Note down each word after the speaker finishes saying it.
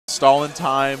stalling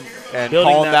time and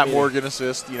Building calling that lead. Morgan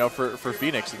assist, you know, for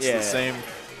Phoenix. It's the same.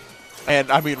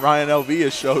 And, I mean, Ryan LV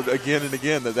has showed again and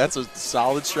again that that's a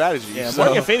solid strategy. Yeah, so.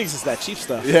 Morgan Phoenix is that cheap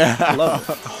stuff. Yeah. I love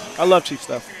it. I love cheap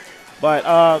stuff. But,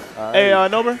 hey,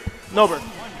 Nober.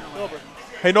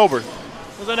 Hey, Nober.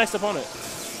 Who's our next opponent?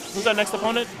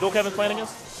 DualKevin's playing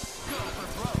against?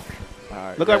 All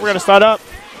right, Look like we're going to start up.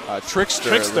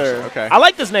 Trickster. Okay. I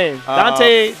like this name.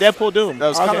 Dante Deadpool Doom. That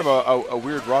was kind of a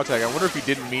weird raw tag. I wonder if he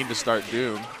didn't mean to start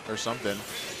Doom or something.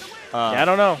 Yeah, I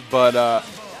don't know. But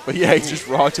yeah, he just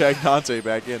raw tagged Dante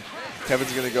back in.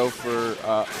 Kevin's going to go for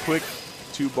quick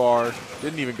 2-bar.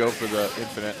 Didn't even go for the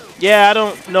infinite. Yeah, I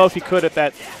don't know if he could at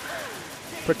that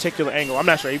particular angle. I'm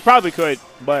not sure. He probably could,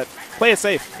 but play it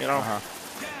safe, you know.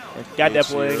 Got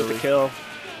Deadpool in, get the kill.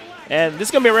 And this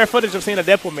is going to be a rare footage of seeing a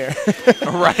Deadpool mirror.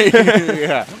 Right.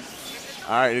 Yeah.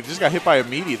 All right. It just got hit by a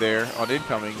meaty there on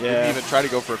incoming. Yeah. Didn't even try to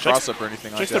go for a cross-up or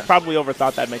anything like Trickster that. probably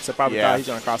overthought that mix-up. Probably thought he's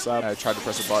going to cross-up. I tried to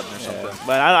press a button or something.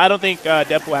 But I don't think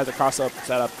Deadpool has a cross-up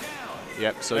set up.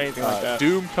 Yep. So Anything like that.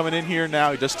 Doom coming in here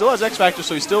now. He still has X Factor,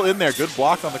 so he's still in there. Good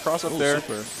block on the cross-up there.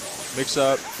 Super. Mix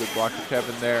up. Good block for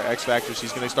Kevin there. X Factor.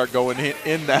 He's going to start going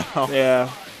in now. Yeah.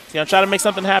 He's going to try to make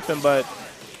something happen, but.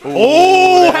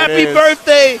 Ooh, Happy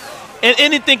birthday! And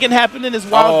anything can happen in this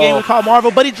wild game called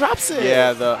Marvel, but he drops it.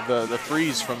 Yeah, the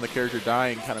freeze from the character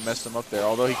dying kind of messed him up there,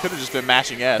 although he could have just been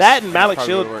mashing S. That and Malik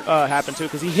Shield happened too,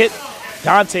 because he hit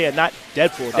Dante and not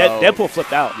Deadpool. Deadpool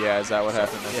flipped out. Yeah, is that what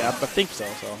happened? Yeah, I think so.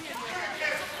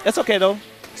 That's okay, though.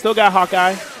 Still got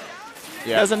Hawkeye.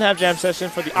 Yeah. Doesn't have Jam Session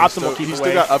for the optimal keep He's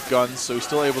away. still got up guns, so he's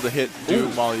still able to hit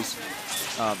Doom while he's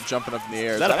jumping up in the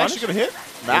air. Is that actually going to hit?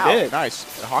 Wow, it did.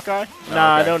 Nice. Hawkeye?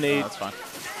 Nah, no need. No, that's fine.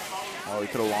 Oh, he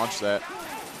could have launched that.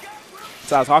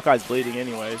 Besides, Hawkeye's bleeding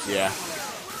anyways. Yeah.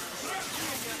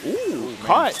 Ooh,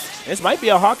 caught. This might be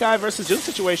a Hawkeye versus Doom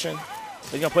situation. Are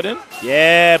you going to put in?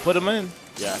 Yeah, put him in.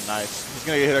 Yeah, nice. He's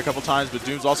going to get hit a couple times, but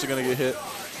Doom's also going to get hit.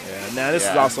 Yeah, now this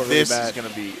is also really bad.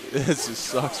 This just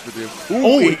sucks for Doom.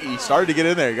 Ooh, he started to get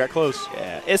in there. He got close.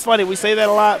 Yeah, it's funny. We say that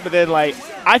a lot, but then, like,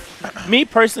 me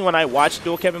personally, when I watch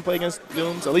DualKevin play against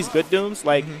Dooms, at least good Dooms,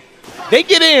 like, they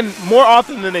get in more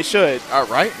often than they should. All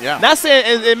right, yeah. Not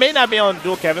saying it may not be on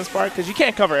DualKevin's part because you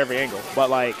can't cover every angle,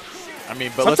 but, like, I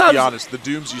mean, but let's be honest. The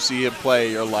Dooms you see him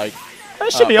play are like,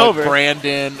 it should be over.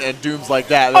 Brandon and Dooms like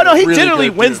that. Oh, no, he really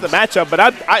generally wins Dooms. the matchup, but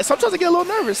I sometimes I get a little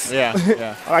nervous. Yeah,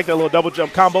 yeah. I like that little double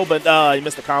jump combo, but he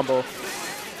missed the combo.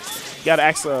 You got an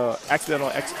accidental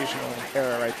executional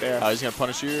error right there. He's going to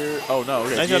punish here. Oh, no.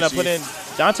 Okay, he's going to put in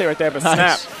Dante right there, but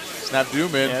snap. Snap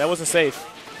Doom in. Yeah, that wasn't safe.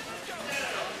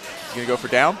 He's going to go for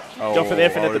down? Oh, go for the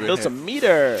infinite to build some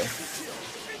meter.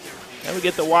 And we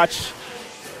get to watch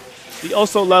the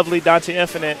also lovely Dante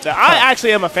Infinite that I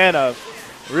actually am a fan of.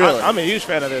 Really? I'm a huge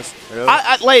fan of this.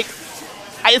 Really?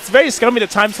 It's very scummy to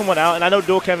time someone out, and I know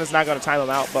DualKevin's not going to time them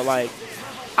out, but, like,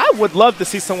 I would love to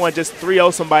see someone just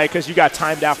 3-0 somebody because you got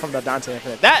timed out from the Dante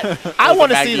Infinite. That I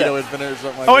want to see that. Infinite or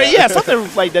something like that. Yeah,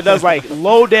 something like that does, like,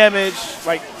 low damage.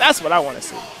 Like, that's what I want to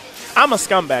see. I'm a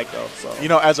scumbag, though. So. You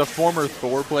know, as a former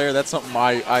Thor player, that's something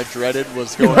I dreaded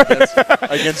was going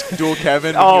against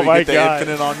DualKevin. Oh, my get the God.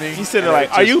 infinite on me. He's sitting there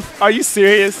like, are you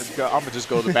serious? I'm going to just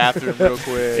go to the bathroom real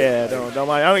quick. Yeah, don't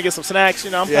mind. I'm going to get some snacks.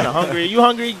 You know, I'm kind of hungry. You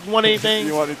hungry? You want anything?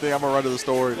 You want anything? I'm going to run to the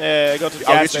store. Yeah, go to the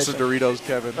I'll gas get station. you some Doritos,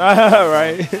 Kevin.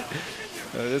 Right.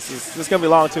 This is going to be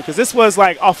long, too, because this was,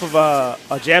 like, off of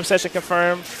a jam session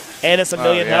confirmed, and it's a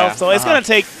million health. So it's going to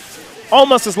take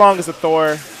almost as long as the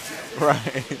Thor.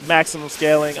 Right. Maximum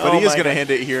scaling. But he is going to hand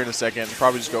it here in a second.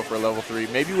 Probably just go for a level 3.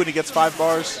 Maybe when he gets 5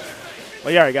 bars.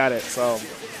 Well, he already got it, so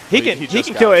he can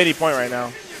kill at any point right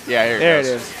now. Yeah, there it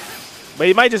is. But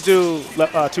he might just do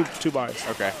two bars.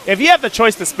 Okay. If you have the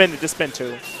choice to spin it, just spin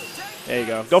 2. There you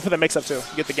go. Go for the mix-up, too.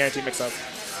 Get the guaranteed mix-up.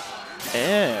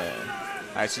 And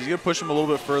all right, so he's going to push him a little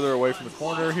bit further away from the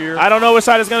corner here. I don't know which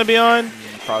side it's going to be on.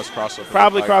 Cross up.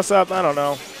 Probably cross up. I don't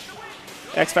know.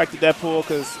 X Factor Deadpool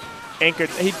because Anchor.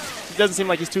 He doesn't seem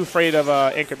like he's too afraid of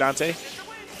Anchor Dante.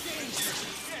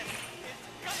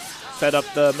 Set up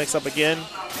the mix-up again.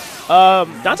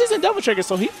 Dante's in Devil Trigger,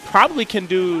 so he probably can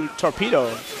do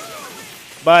Torpedo.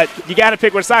 But you got to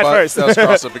pick which side first. That was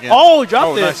cross up again. Oh, he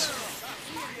dropped it. Nice.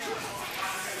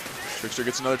 Trickster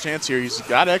gets another chance here. He's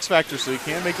got X Factor, so he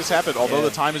can make this happen. Although the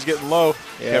time is getting low,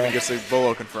 Kevin gets a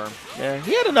Bolo confirmed. Yeah,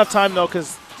 he had enough time, though,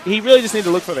 because he really just needed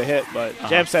to look for the hit. But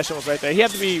Jam Session was right there. He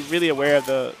had to be really aware of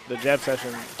the Jam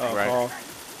Session call.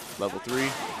 Level 3.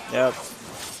 Yep.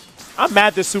 I'm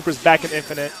mad this Super's back in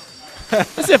Infinite.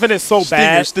 This Infinite's so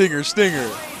bad. Stinger.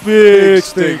 Big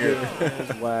Stinger.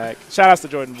 Whack. Shout outs to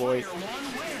Jordan Boyd.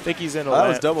 think he's in That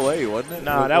was Atlanta. double A, wasn't it?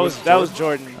 Nah, Was that was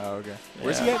Jordan. Oh, okay.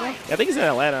 Where's he at now? I think he's in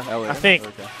Atlanta. LA? I think.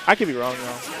 Okay. I could be wrong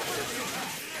though.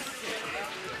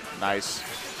 Nice.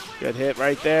 Good hit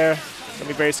right there. Gonna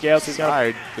be very scaled. So he's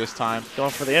Side this time. going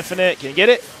for the infinite. Can you get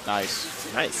it?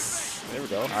 Nice. Nice. There we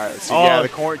go. All right. So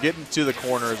yeah, getting to the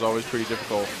corner is always pretty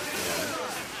difficult.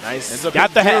 Nice. Ends up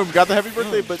Got the Doom. Got the happy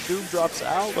birthday, but Doom drops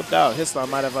out. Flipped out. Hislam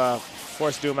might have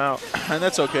forced Doom out. And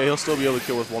that's okay. He'll still be able to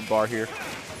kill with 1 bar here.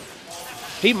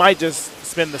 He might just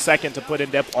spend the second to put in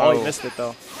depth. Oh, he missed it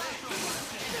though.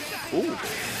 Ooh.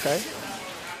 Okay.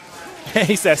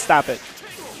 He said, "Stop it."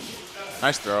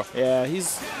 Nice throw. Yeah,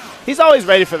 he's always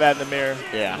ready for that in the mirror.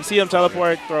 Yeah. You see him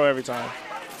teleport, throw every time.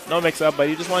 No mix up, but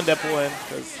he just wanted that pull in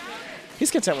because he's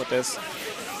content with this.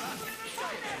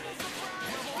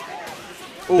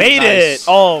 Ooh, Bait nice. it.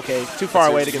 Oh, okay. Too far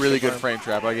away to get really confirmed. good frame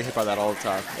trap. I get hit by that all the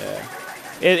time. Yeah.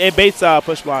 It baits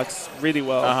push blocks really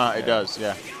well. Uh-huh, it does,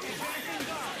 yeah.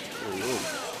 Ooh.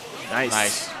 Nice.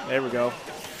 Nice. There we go.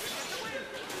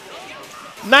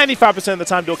 95% of the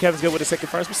time, DualKevin's good with the second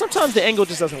first, but sometimes the angle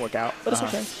just doesn't work out. But it's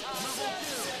okay.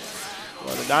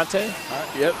 Well, the Dante.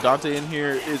 Yep, Dante in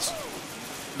here is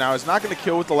now is not going to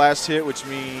kill with the last hit, which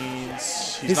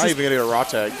means he's not even going to get a raw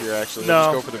tag here. Actually,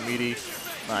 no. He'll just go for the meaty.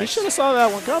 Nice. He should have saw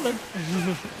that one coming.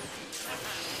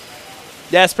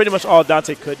 That's pretty much all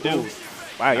Dante could do. Ooh.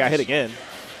 Wow, I got hit again.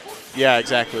 Yeah,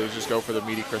 exactly. Just go for the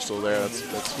meaty crystal there.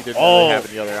 That's he didn't really have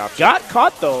any other option. Got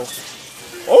caught though.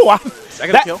 Oh, wow. Is that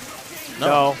gonna kill?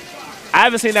 No. I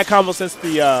haven't seen that combo since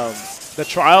the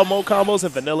trial mode combos in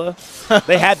vanilla.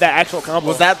 They had that actual combo.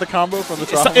 Was that the combo from the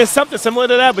trial? It's something similar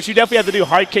to that, but you definitely have to do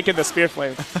hard kick in the spear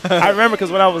flame. I remember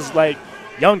because when I was like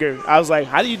younger, I was like,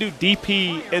 how do you do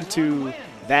DP into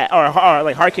that or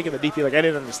like hard kick in the DP? Like I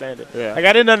didn't understand it. Yeah. Like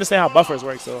I didn't understand how buffers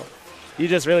work. So you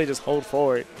just really just hold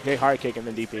forward, hit hard kick, and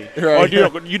then DP. Right. Or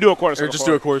you do a quarter circle. Or just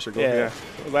do a quarter circle. Yeah.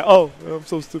 I was like, oh, I'm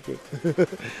so stupid.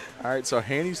 All right, so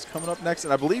Hanny's coming up next,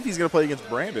 and I believe he's going to play against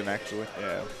Brandon, actually.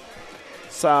 Yeah.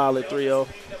 Solid 3-0.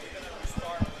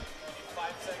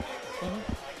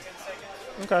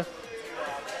 Okay.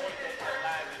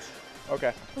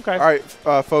 Okay. Okay. All right,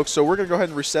 folks, so we're going to go ahead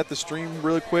and reset the stream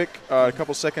really quick. A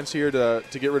couple seconds here to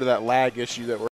get rid of that lag issue that we're